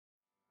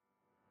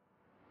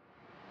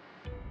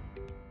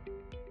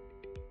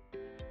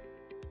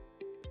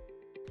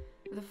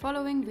The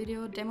following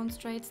video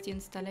demonstrates the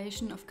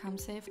installation of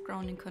CamSafe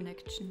grounding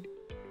connection.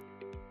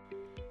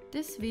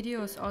 This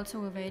video is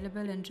also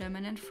available in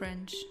German and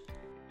French.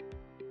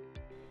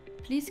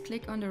 Please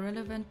click on the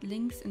relevant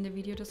links in the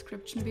video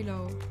description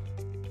below.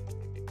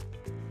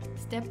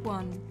 Step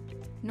 1.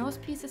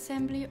 Nosepiece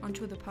assembly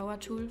onto the power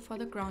tool for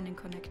the grounding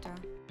connector.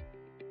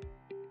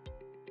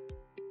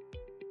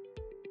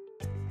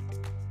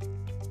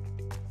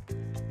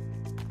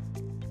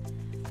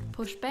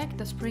 Push back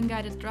the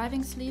spring-guided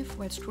driving sleeve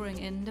while screwing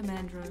in the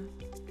mandrel.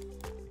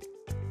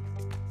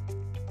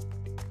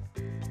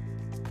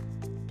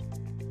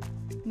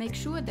 Make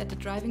sure that the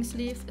driving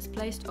sleeve is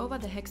placed over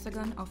the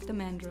hexagon of the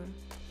mandrel.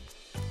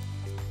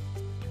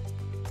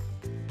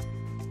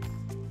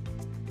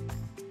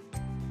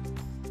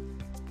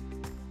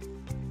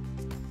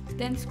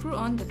 Then screw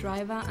on the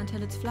driver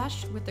until it's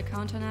flush with the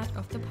counter nut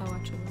of the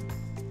power tool.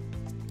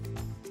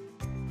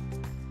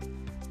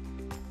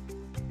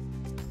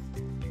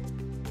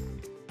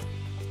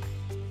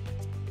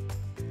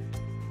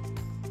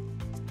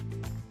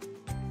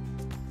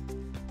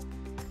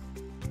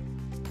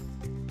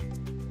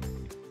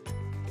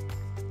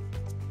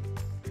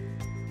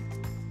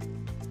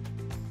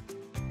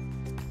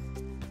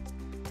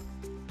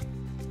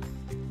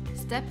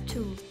 Step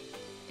 2.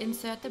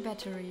 Insert the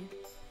battery.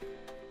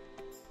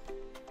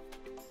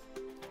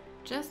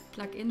 Just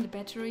plug in the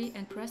battery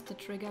and press the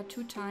trigger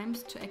 2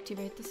 times to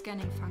activate the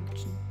scanning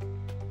function.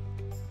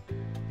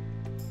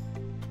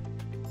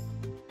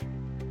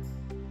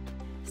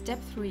 Step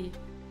 3.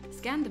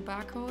 Scan the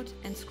barcode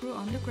and screw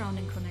on the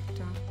grounding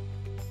connector.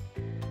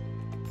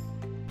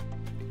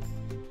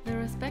 The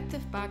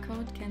respective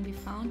barcode can be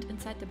found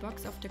inside the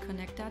box of the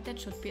connector that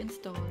should be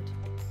installed.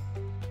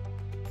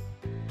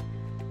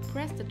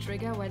 Press the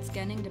trigger while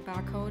scanning the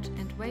barcode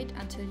and wait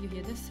until you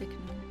hear the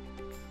signal.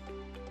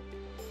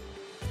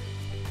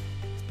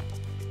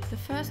 The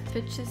first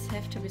pitches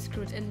have to be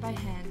screwed in by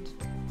hand.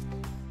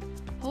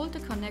 Hold the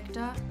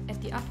connector at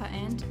the upper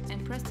end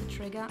and press the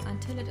trigger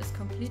until it is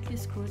completely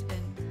screwed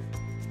in.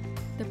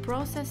 The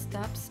process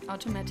stops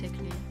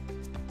automatically.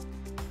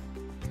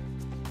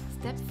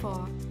 Step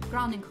 4.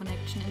 Grounding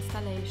connection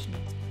installation.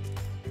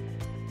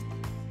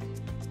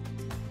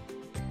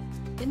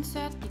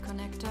 Insert the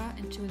connector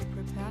into the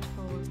prepared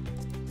hole.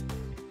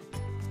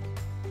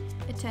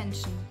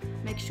 Attention!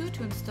 Make sure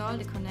to install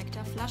the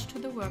connector flush to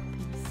the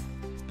workpiece.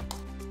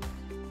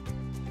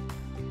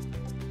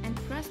 And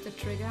press the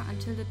trigger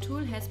until the tool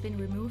has been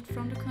removed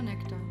from the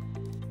connector.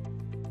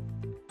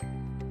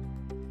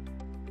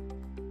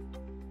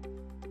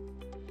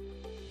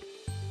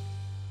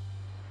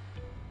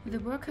 The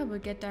worker will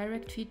get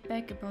direct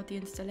feedback about the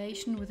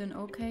installation with an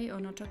OK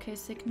or not OK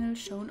signal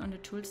shown on the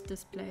tool's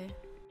display.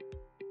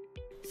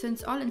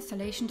 Since all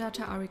installation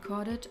data are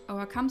recorded,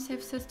 our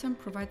CamSafe system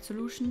provides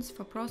solutions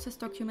for process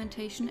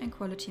documentation and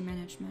quality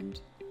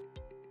management.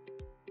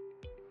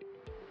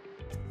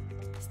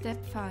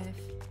 Step 5.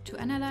 To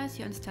analyze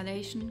your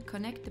installation,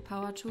 connect the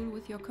power tool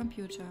with your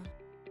computer.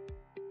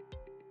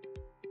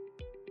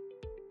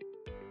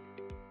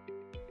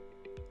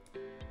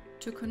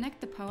 To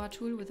connect the power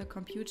tool with a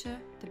computer,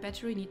 the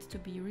battery needs to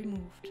be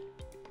removed.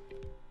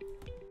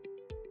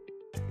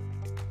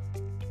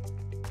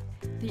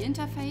 The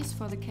interface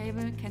for the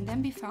cable can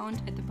then be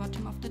found at the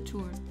bottom of the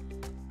tool.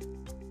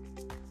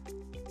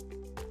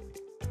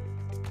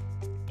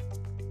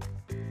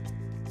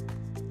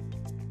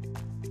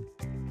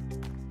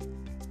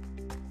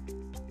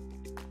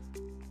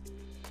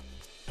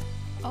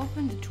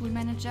 Open the tool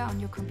manager on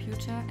your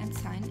computer and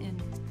sign in.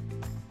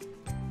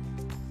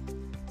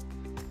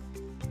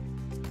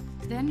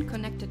 Then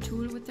connect the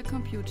tool with the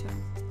computer.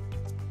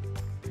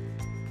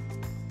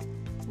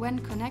 When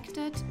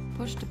connected,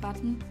 push the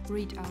button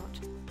Read Out.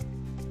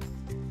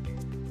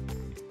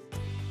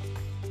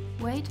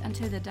 Wait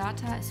until the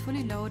data is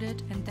fully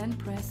loaded and then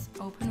press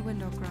Open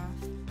Window Graph.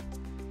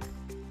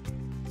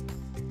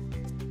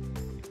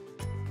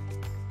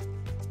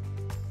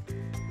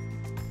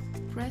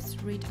 Press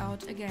Read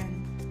Out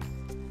again.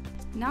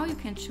 Now you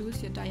can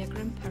choose your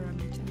diagram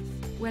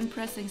parameters. When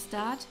pressing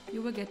Start,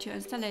 you will get your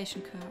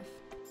installation curve.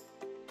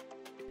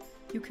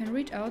 You can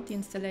read out the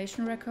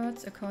installation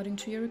records according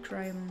to your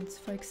requirements,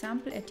 for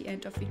example at the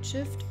end of each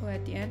shift or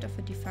at the end of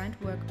a defined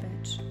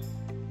workbench.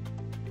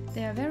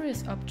 There are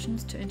various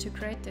options to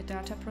integrate the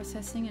data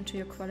processing into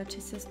your quality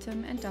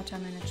system and data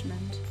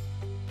management.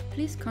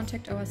 Please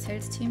contact our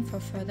sales team for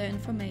further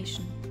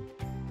information.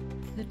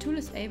 The tool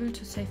is able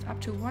to save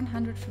up to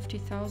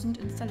 150,000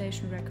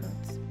 installation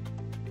records.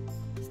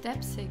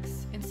 Step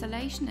 6.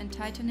 Installation and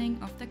tightening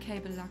of the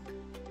cable lock.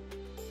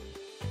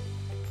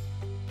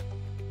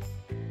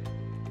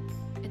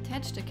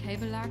 Attach the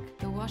cable lock,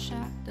 the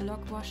washer, the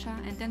lock washer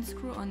and then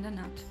screw on the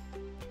nut.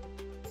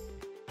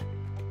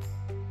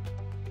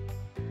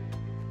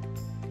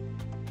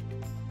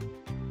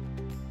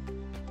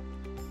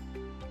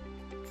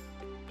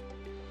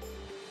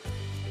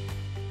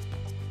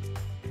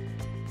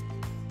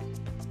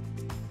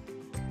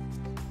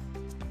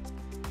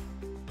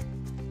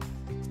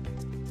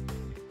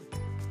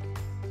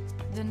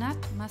 The nut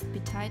must be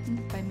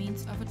tightened by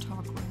means of a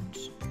torque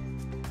wrench.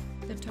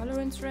 The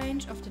tolerance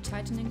range of the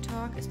tightening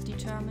torque is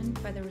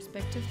determined by the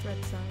respective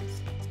thread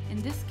size.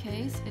 In this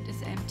case, it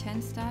is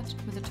M10 stud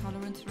with a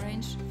tolerance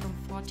range from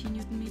 40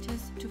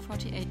 Nm to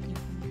 48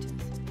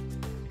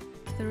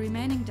 Nm. The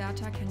remaining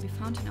data can be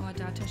found in our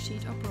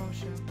datasheet or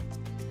brochure.